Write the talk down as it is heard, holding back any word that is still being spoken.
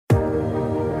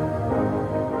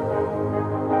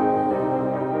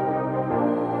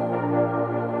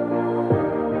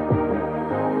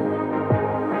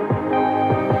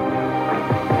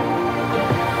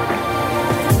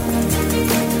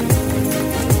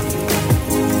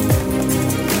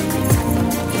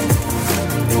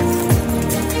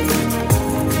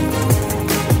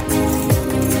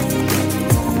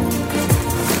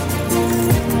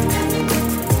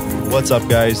What's up,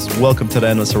 guys? Welcome to the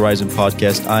Endless Horizon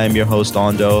podcast. I am your host,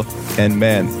 Ando, and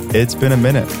man, it's been a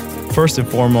minute. First and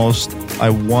foremost, I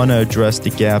want to address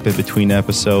the gap in between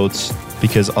episodes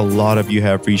because a lot of you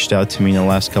have reached out to me in the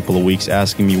last couple of weeks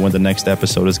asking me when the next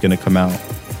episode is going to come out.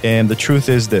 And the truth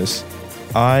is this,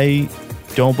 I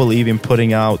don't believe in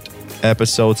putting out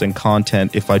episodes and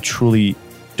content if I truly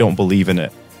don't believe in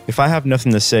it. If I have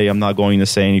nothing to say, I'm not going to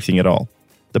say anything at all.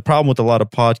 The problem with a lot of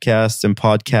podcasts and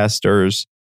podcasters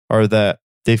are that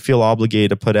they feel obligated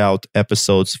to put out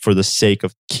episodes for the sake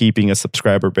of keeping a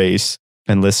subscriber base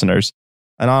and listeners.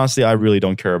 And honestly, I really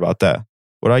don't care about that.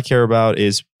 What I care about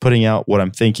is putting out what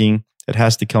I'm thinking. It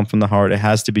has to come from the heart. It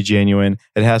has to be genuine.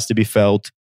 It has to be felt.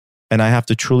 And I have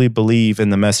to truly believe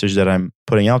in the message that I'm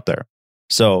putting out there.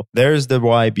 So there's the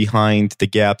why behind the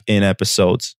gap in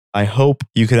episodes. I hope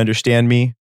you can understand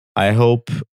me. I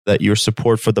hope that your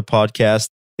support for the podcast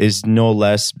is no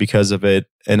less because of it.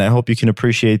 And I hope you can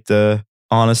appreciate the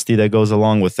honesty that goes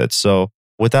along with it. So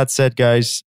with that said,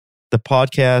 guys, the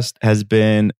podcast has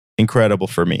been incredible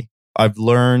for me. I've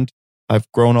learned,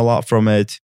 I've grown a lot from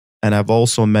it. And I've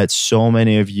also met so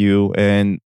many of you,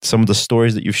 and some of the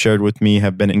stories that you've shared with me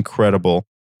have been incredible.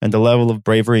 And the level of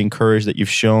bravery and courage that you've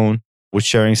shown with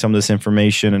sharing some of this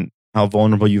information and how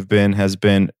vulnerable you've been has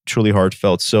been truly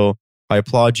heartfelt. So I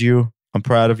applaud you. I'm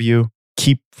proud of you.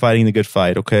 Keep fighting the good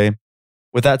fight, okay?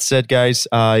 With that said, guys,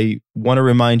 I want to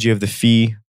remind you of the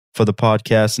fee for the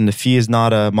podcast. And the fee is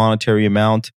not a monetary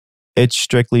amount. It's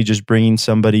strictly just bringing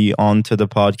somebody onto the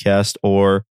podcast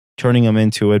or turning them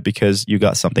into it because you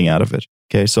got something out of it.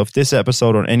 Okay, so if this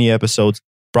episode or any episodes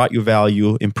brought you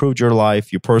value, improved your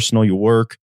life, your personal, your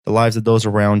work, the lives of those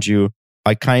around you,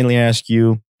 I kindly ask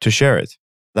you to share it.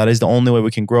 That is the only way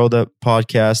we can grow the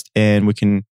podcast and we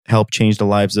can help change the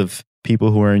lives of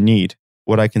people who are in need.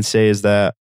 What I can say is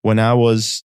that when I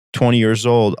was 20 years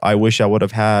old, I wish I would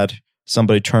have had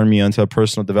somebody turn me onto a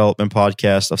personal development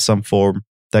podcast of some form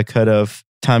that could have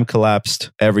time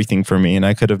collapsed everything for me. And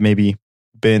I could have maybe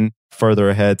been further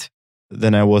ahead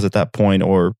than I was at that point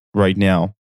or right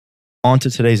now. On to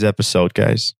today's episode,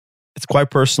 guys. It's quite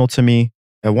personal to me.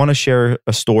 I want to share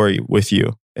a story with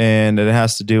you. And it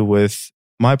has to do with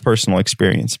my personal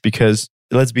experience because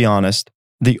let's be honest,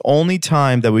 the only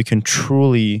time that we can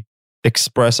truly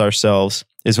express ourselves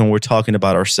is when we're talking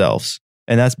about ourselves.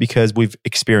 And that's because we've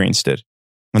experienced it.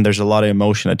 And there's a lot of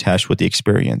emotion attached with the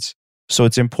experience. So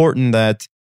it's important that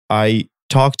I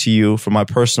talk to you from my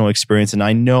personal experience. And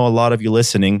I know a lot of you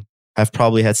listening have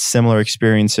probably had similar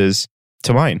experiences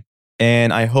to mine.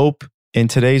 And I hope in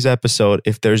today's episode,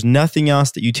 if there's nothing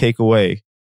else that you take away,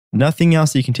 nothing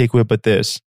else that you can take away but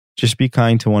this, just be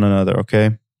kind to one another,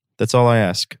 okay? That's all I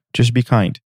ask. Just be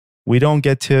kind. We don't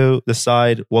get to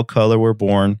decide what color we're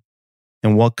born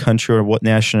and what country or what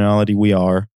nationality we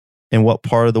are and what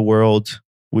part of the world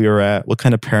we are at, what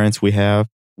kind of parents we have.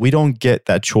 We don't get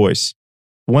that choice.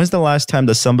 When's the last time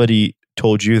that somebody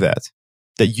told you that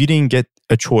you didn't get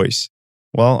a choice?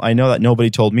 Well, I know that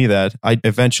nobody told me that. I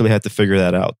eventually had to figure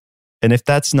that out. And if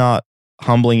that's not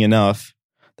humbling enough,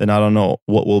 then I don't know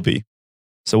what will be.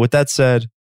 So with that said,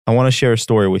 I want to share a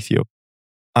story with you.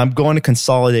 I'm going to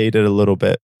consolidate it a little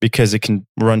bit because it can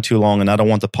run too long and I don't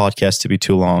want the podcast to be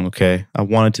too long, okay? I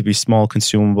want it to be small,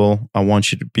 consumable. I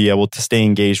want you to be able to stay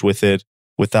engaged with it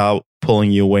without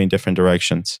pulling you away in different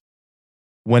directions.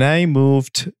 When I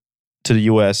moved to the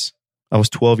US, I was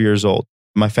 12 years old.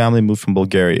 My family moved from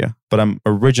Bulgaria, but I'm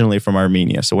originally from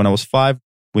Armenia. So when I was 5,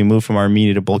 we moved from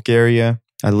Armenia to Bulgaria.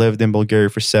 I lived in Bulgaria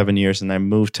for 7 years and I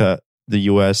moved to the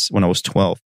US when I was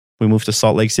 12. We moved to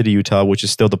Salt Lake City, Utah, which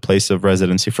is still the place of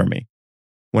residency for me.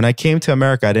 When I came to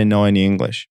America, I didn't know any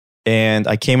English. And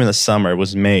I came in the summer. It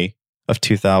was May of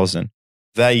 2000.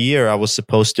 That year, I was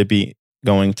supposed to be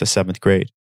going to 7th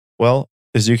grade. Well,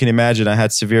 as you can imagine, I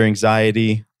had severe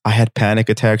anxiety. I had panic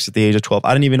attacks at the age of 12.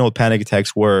 I didn't even know what panic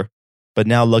attacks were. But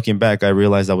now looking back, I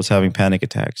realized I was having panic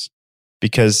attacks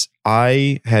because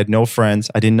I had no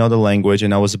friends. I didn't know the language.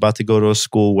 And I was about to go to a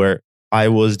school where I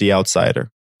was the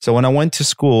outsider. So when I went to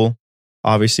school,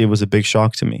 obviously it was a big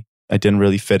shock to me. I didn't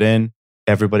really fit in.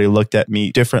 Everybody looked at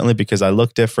me differently because I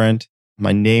looked different.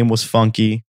 My name was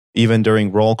funky. Even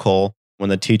during roll call, when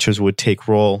the teachers would take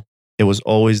roll, it was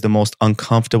always the most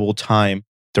uncomfortable time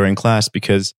during class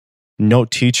because no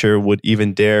teacher would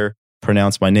even dare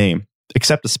pronounce my name,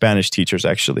 except the Spanish teachers,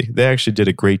 actually. They actually did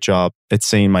a great job at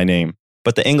saying my name.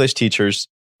 But the English teachers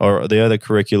or the other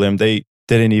curriculum, they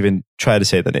didn't even try to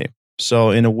say the name. So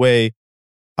in a way,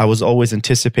 I was always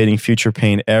anticipating future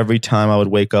pain every time I would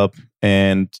wake up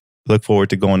and look forward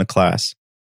to going to class.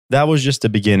 That was just the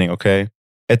beginning, okay?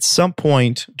 At some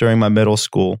point during my middle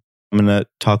school, I'm going to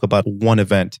talk about one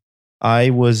event.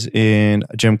 I was in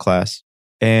a gym class,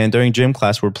 and during gym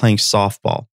class, we're playing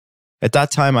softball. At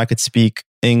that time, I could speak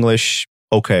English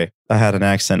okay. I had an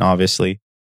accent, obviously,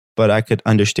 but I could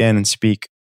understand and speak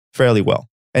fairly well.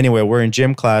 Anyway, we're in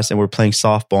gym class and we're playing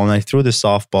softball, and I threw the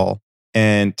softball,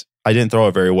 and I didn't throw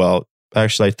it very well.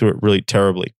 Actually, I threw it really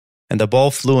terribly. And the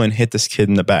ball flew and hit this kid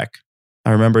in the back.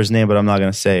 I remember his name, but I'm not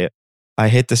going to say it. I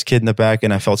hit this kid in the back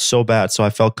and I felt so bad. So I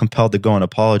felt compelled to go and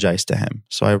apologize to him.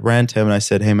 So I ran to him and I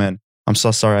said, hey man, I'm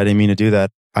so sorry. I didn't mean to do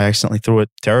that. I accidentally threw it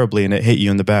terribly and it hit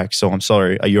you in the back. So I'm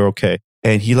sorry. You're okay.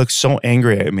 And he looked so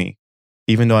angry at me,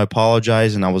 even though I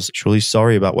apologized and I was truly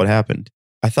sorry about what happened.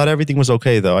 I thought everything was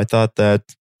okay though. I thought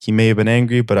that he may have been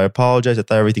angry, but I apologized. I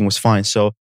thought everything was fine.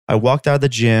 So I walked out of the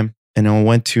gym and I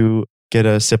went to get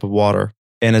a sip of water.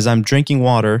 And as I'm drinking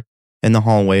water in the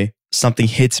hallway, something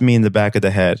hits me in the back of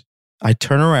the head. I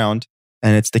turn around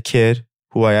and it's the kid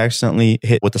who I accidentally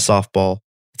hit with the softball.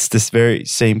 It's this very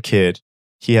same kid.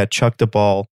 He had chucked the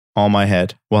ball on my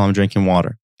head while I'm drinking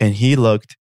water. And he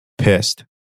looked pissed.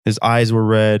 His eyes were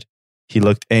red. He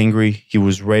looked angry. He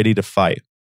was ready to fight.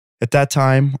 At that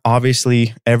time,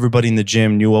 obviously, everybody in the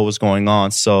gym knew what was going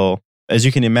on. So as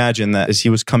you can imagine, that as he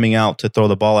was coming out to throw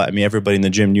the ball at me, everybody in the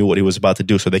gym knew what he was about to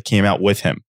do. So they came out with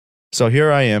him. So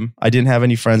here I am. I didn't have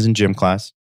any friends in gym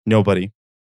class. Nobody.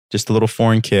 Just a little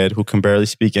foreign kid who can barely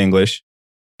speak English.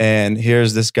 And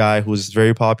here's this guy who's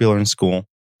very popular in school,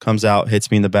 comes out, hits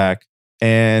me in the back.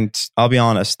 And I'll be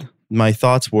honest, my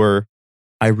thoughts were,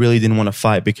 I really didn't want to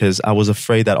fight because I was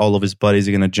afraid that all of his buddies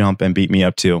are going to jump and beat me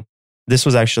up too. This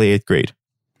was actually 8th grade.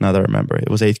 Now that I remember, it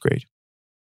was 8th grade.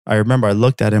 I remember I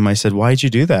looked at him, I said, why'd you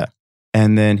do that?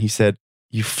 And then he said,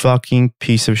 you fucking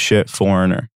piece of shit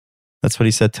foreigner. That's what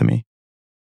he said to me.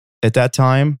 At that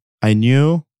time, I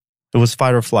knew it was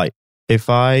fight or flight. If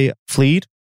I fled,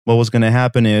 what was going to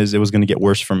happen is it was going to get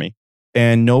worse for me.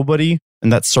 And nobody in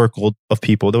that circle of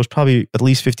people, there was probably at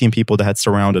least 15 people that had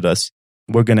surrounded us,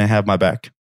 were going to have my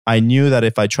back. I knew that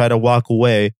if I tried to walk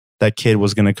away, that kid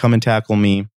was going to come and tackle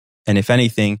me. And if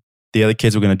anything, the other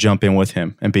kids were going to jump in with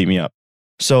him and beat me up.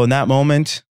 So in that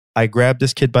moment, I grabbed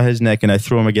this kid by his neck and I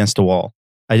threw him against a wall.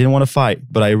 I didn't want to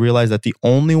fight, but I realized that the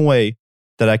only way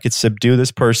that I could subdue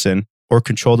this person or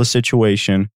control the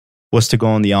situation was to go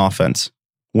on the offense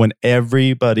when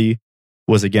everybody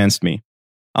was against me.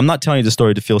 I'm not telling you the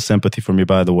story to feel sympathy for me,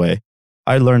 by the way.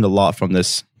 I learned a lot from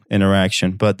this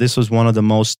interaction, but this was one of the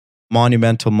most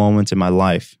monumental moments in my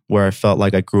life where I felt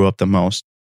like I grew up the most.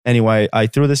 Anyway, I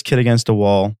threw this kid against a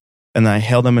wall and I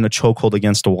held him in a chokehold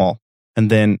against a wall. And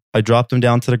then I dropped him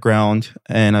down to the ground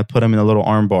and I put him in a little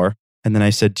arm bar. And then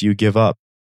I said, do you give up?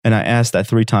 And I asked that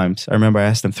 3 times. I remember I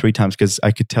asked him 3 times because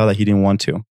I could tell that he didn't want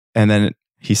to. And then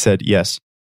he said yes.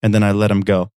 And then I let him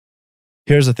go.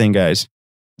 Here's the thing, guys.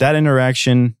 That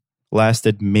interaction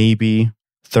lasted maybe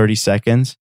 30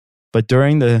 seconds. But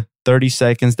during the 30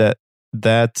 seconds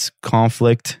that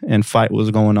conflict and fight was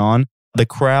going on, the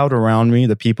crowd around me,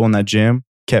 the people in that gym,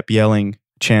 kept yelling,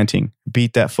 chanting,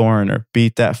 beat that foreigner,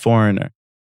 beat that foreigner,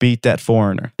 beat that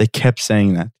foreigner. They kept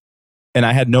saying that. And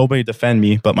I had nobody to defend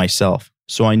me but myself.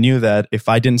 So I knew that if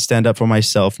I didn't stand up for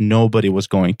myself, nobody was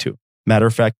going to. Matter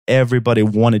of fact, everybody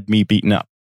wanted me beaten up.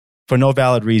 For no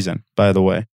valid reason, by the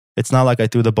way. It's not like I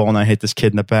threw the ball and I hit this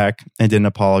kid in the back and didn't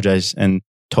apologize and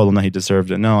told him that he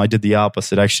deserved it. No, I did the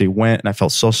opposite. I actually went and I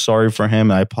felt so sorry for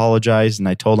him and I apologized and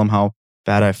I told him how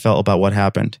bad I felt about what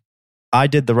happened. I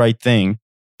did the right thing,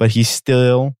 but he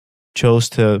still chose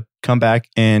to come back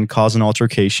and cause an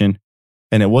altercation.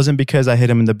 And it wasn't because I hit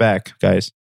him in the back,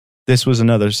 guys. This was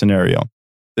another scenario.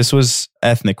 This was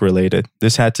ethnic related.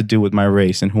 This had to do with my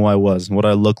race and who I was and what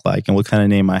I looked like and what kind of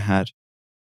name I had.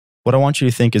 What I want you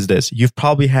to think is this. You've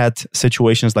probably had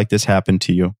situations like this happen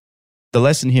to you. The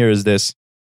lesson here is this.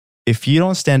 If you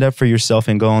don't stand up for yourself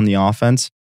and go on the offense,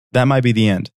 that might be the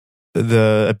end.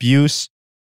 The abuse,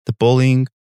 the bullying,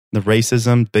 the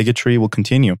racism, bigotry will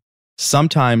continue.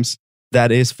 Sometimes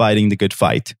that is fighting the good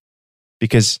fight.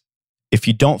 Because if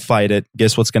you don't fight it,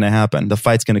 guess what's going to happen? The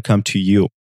fight's going to come to you.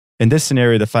 In this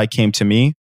scenario, the fight came to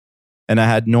me and I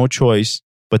had no choice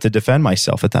but to defend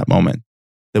myself at that moment.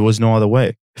 There was no other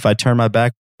way. If I turned my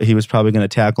back, he was probably going to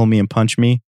tackle me and punch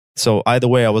me. So either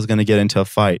way, I was going to get into a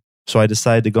fight. So I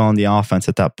decided to go on the offense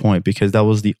at that point because that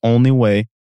was the only way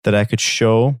that I could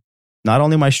show not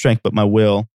only my strength, but my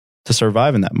will to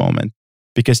survive in that moment.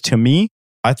 Because to me,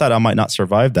 I thought I might not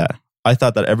survive that. I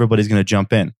thought that everybody's going to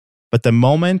jump in. But the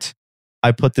moment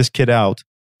I put this kid out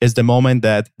is the moment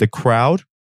that the crowd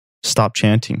stopped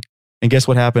chanting. And guess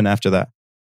what happened after that?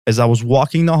 As I was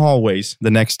walking the hallways the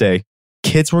next day,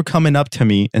 kids were coming up to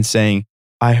me and saying,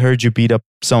 I heard you beat up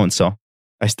so-and-so.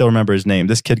 I still remember his name.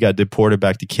 This kid got deported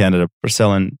back to Canada for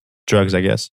selling drugs, I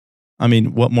guess. I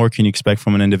mean, what more can you expect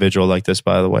from an individual like this,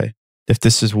 by the way? If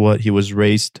this is what he was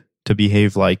raised to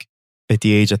behave like at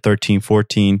the age of 13,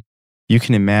 14, you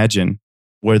can imagine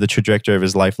where the trajectory of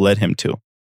his life led him to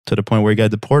the point where he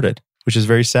got deported, which is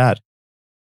very sad.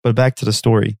 But back to the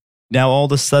story. Now, all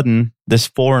of a sudden, this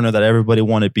foreigner that everybody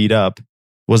wanted beat up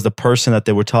was the person that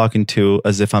they were talking to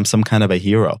as if I'm some kind of a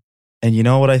hero. And you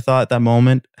know what I thought at that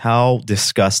moment? How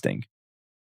disgusting.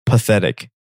 Pathetic.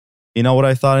 You know what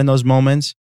I thought in those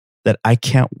moments? That I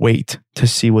can't wait to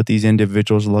see what these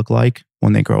individuals look like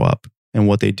when they grow up and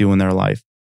what they do in their life.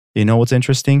 You know what's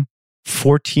interesting?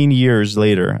 14 years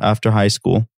later after high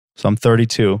school, so I'm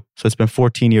 32, so it's been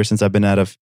 14 years since I've been out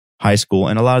of high school.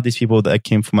 And a lot of these people that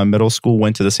came from my middle school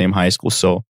went to the same high school.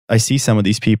 So I see some of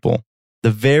these people,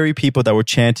 the very people that were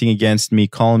chanting against me,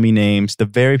 calling me names, the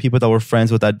very people that were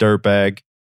friends with that dirtbag,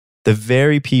 the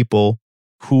very people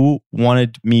who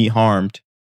wanted me harmed.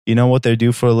 You know what they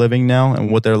do for a living now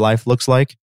and what their life looks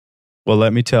like? Well,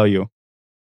 let me tell you,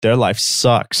 their life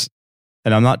sucks.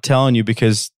 And I'm not telling you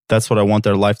because that's what I want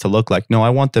their life to look like. No, I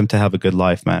want them to have a good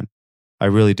life, man. I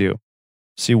really do.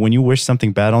 See, when you wish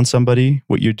something bad on somebody,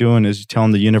 what you're doing is you're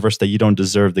telling the universe that you don't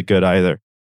deserve the good either.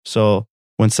 So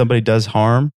when somebody does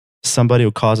harm, somebody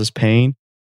who causes pain,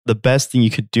 the best thing you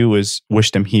could do is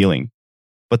wish them healing.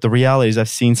 But the reality is I've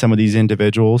seen some of these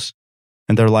individuals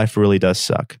and their life really does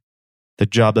suck. The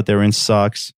job that they're in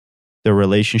sucks. Their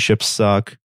relationships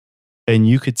suck. And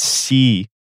you could see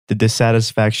the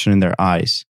dissatisfaction in their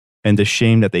eyes and the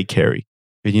shame that they carry.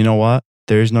 And you know what?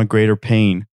 There is no greater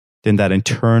pain than that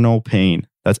internal pain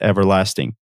that's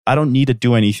everlasting. I don't need to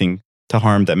do anything to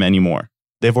harm them anymore.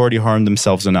 They've already harmed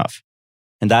themselves enough.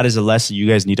 And that is a lesson you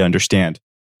guys need to understand.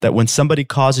 That when somebody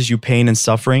causes you pain and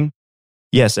suffering,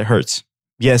 yes, it hurts.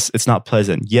 Yes, it's not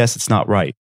pleasant. Yes, it's not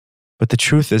right. But the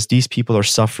truth is these people are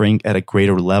suffering at a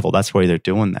greater level. That's why they're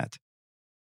doing that.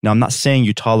 Now, I'm not saying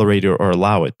you tolerate it or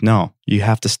allow it. No, you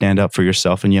have to stand up for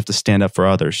yourself and you have to stand up for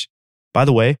others. By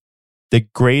the way, the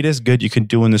greatest good you can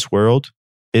do in this world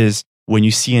is when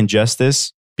you see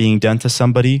injustice being done to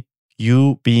somebody,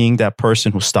 you being that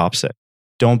person who stops it.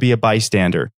 Don't be a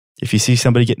bystander. If you see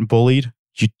somebody getting bullied,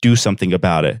 you do something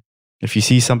about it. If you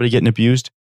see somebody getting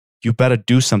abused, you better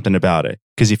do something about it.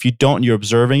 Because if you don't and you're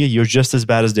observing it, you're just as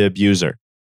bad as the abuser.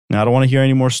 Now, I don't want to hear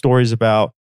any more stories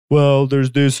about, well,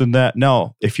 there's this and that.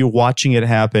 No, if you're watching it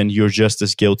happen, you're just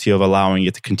as guilty of allowing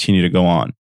it to continue to go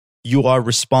on. You are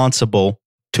responsible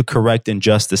to correct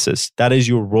injustices. That is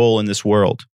your role in this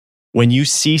world. When you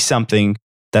see something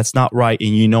that's not right and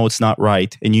you know it's not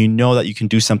right and you know that you can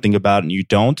do something about it and you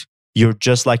don't, you're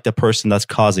just like the person that's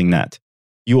causing that.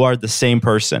 You are the same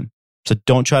person. So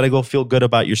don't try to go feel good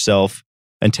about yourself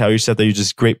and tell yourself that you're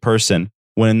just a great person.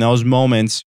 When in those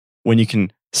moments, when you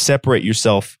can separate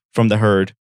yourself from the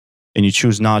herd and you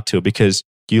choose not to because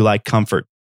you like comfort.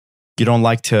 You don't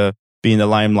like to be in the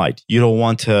limelight. You don't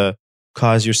want to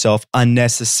cause yourself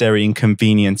unnecessary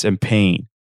inconvenience and pain.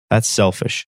 That's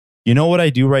selfish. You know what I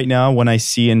do right now when I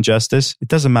see injustice? It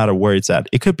doesn't matter where it's at.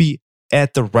 It could be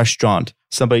at the restaurant,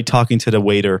 somebody talking to the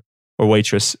waiter or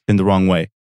waitress in the wrong way.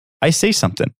 I say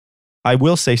something. I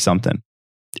will say something.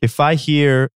 If I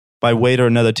hear my waiter at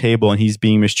another table and he's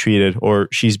being mistreated or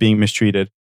she's being mistreated,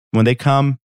 when they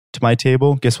come to my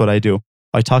table, guess what I do?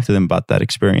 I talk to them about that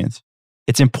experience.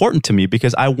 It's important to me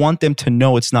because I want them to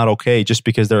know it's not okay just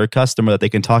because they're a customer that they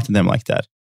can talk to them like that.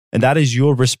 And that is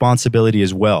your responsibility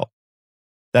as well.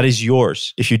 That is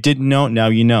yours. If you didn't know, now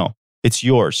you know. It's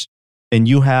yours. And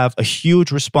you have a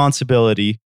huge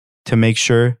responsibility to make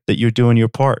sure that you're doing your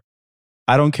part.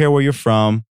 I don't care where you're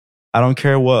from. I don't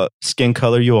care what skin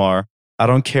color you are. I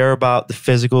don't care about the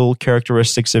physical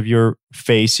characteristics of your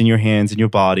face and your hands and your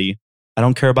body. I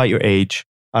don't care about your age.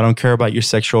 I don't care about your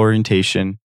sexual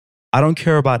orientation. I don't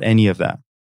care about any of that.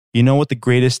 You know what the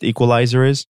greatest equalizer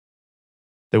is?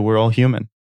 That we're all human.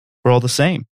 We're all the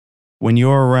same. When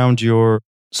you're around your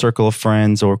circle of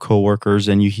friends or coworkers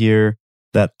and you hear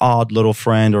that odd little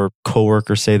friend or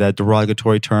coworker say that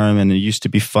derogatory term and it used to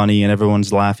be funny and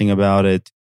everyone's laughing about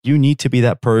it, you need to be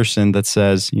that person that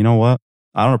says, you know what?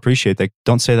 I don't appreciate that.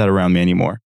 Don't say that around me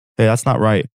anymore. Hey, that's not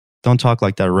right. Don't talk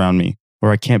like that around me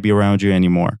or I can't be around you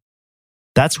anymore.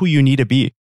 That's who you need to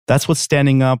be. That's what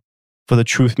standing up for the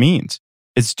truth means.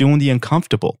 It's doing the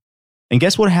uncomfortable. And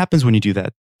guess what happens when you do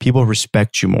that? People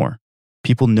respect you more.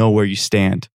 People know where you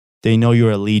stand. They know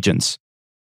your allegiance.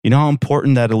 You know how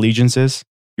important that allegiance is?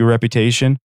 Your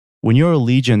reputation? When your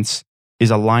allegiance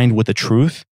is aligned with the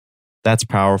truth, that's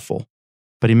powerful.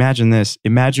 But imagine this.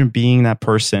 Imagine being that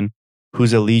person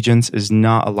whose allegiance is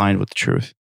not aligned with the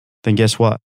truth. Then guess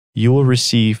what? You will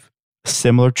receive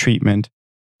similar treatment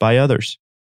by others.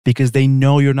 because they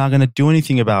know you're not going to do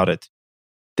anything about it.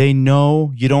 They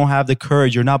know you don't have the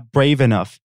courage. You're not brave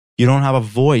enough. You don't have a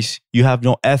voice. You have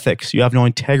no ethics. You have no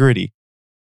integrity.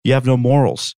 You have no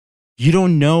morals. You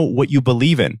don't know what you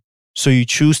believe in. So you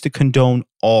choose to condone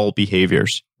all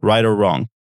behaviors, right or wrong.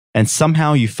 And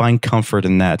somehow you find comfort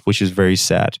in that, which is very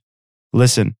sad.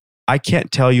 Listen, I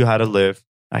can't tell you how to live.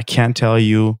 I can't tell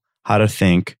you how to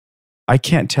think. I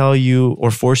can't tell you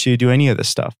or force you to do any of this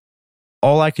stuff.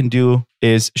 All I can do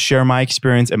is share my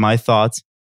experience and my thoughts,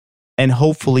 and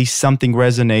hopefully something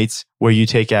resonates where you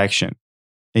take action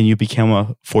and you become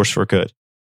a force for good.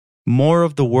 More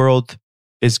of the world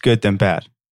is good than bad.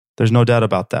 There's no doubt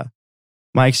about that.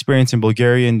 My experience in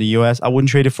Bulgaria and the US, I wouldn't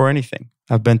trade it for anything.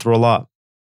 I've been through a lot.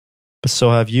 But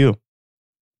so have you.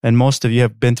 And most of you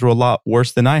have been through a lot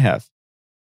worse than I have.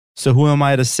 So who am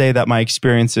I to say that my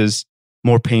experience is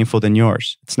more painful than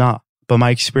yours? It's not. But my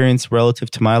experience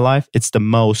relative to my life, it's the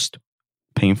most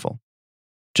painful.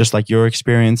 Just like your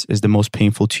experience is the most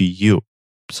painful to you.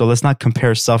 So let's not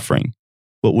compare suffering.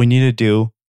 What we need to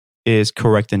do is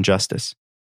correct injustice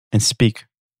and speak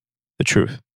the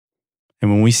truth.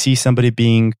 And when we see somebody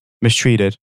being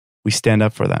mistreated, we stand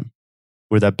up for them.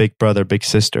 We're that big brother, big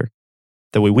sister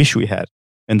that we wish we had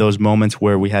in those moments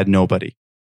where we had nobody.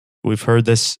 We've heard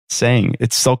this saying.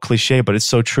 It's so cliche, but it's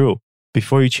so true.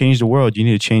 Before you change the world, you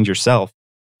need to change yourself.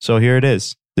 So here it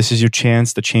is. This is your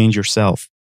chance to change yourself.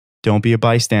 Don't be a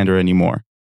bystander anymore.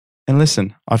 And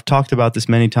listen, I've talked about this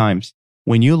many times.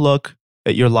 When you look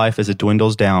at your life as it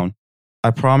dwindles down,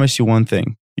 I promise you one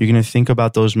thing. You're going to think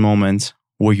about those moments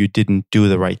where you didn't do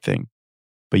the right thing,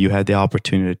 but you had the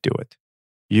opportunity to do it.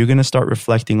 You're going to start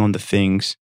reflecting on the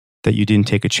things that you didn't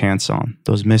take a chance on,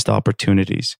 those missed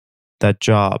opportunities, that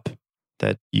job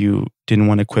that you didn't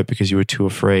want to quit because you were too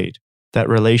afraid, that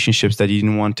relationships that you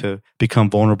didn't want to become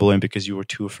vulnerable in because you were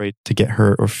too afraid to get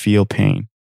hurt or feel pain.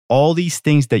 All these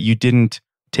things that you didn't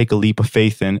take a leap of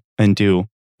faith in and do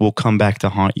will come back to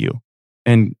haunt you.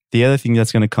 And the other thing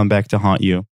that's going to come back to haunt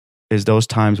you is those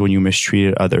times when you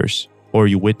mistreated others or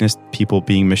you witnessed people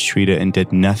being mistreated and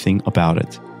did nothing about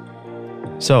it.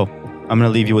 So, I'm going to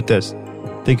leave you with this.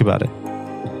 Think about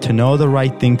it. To know the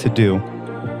right thing to do,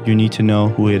 you need to know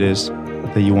who it is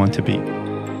that you want to be.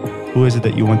 Who is it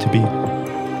that you want to be?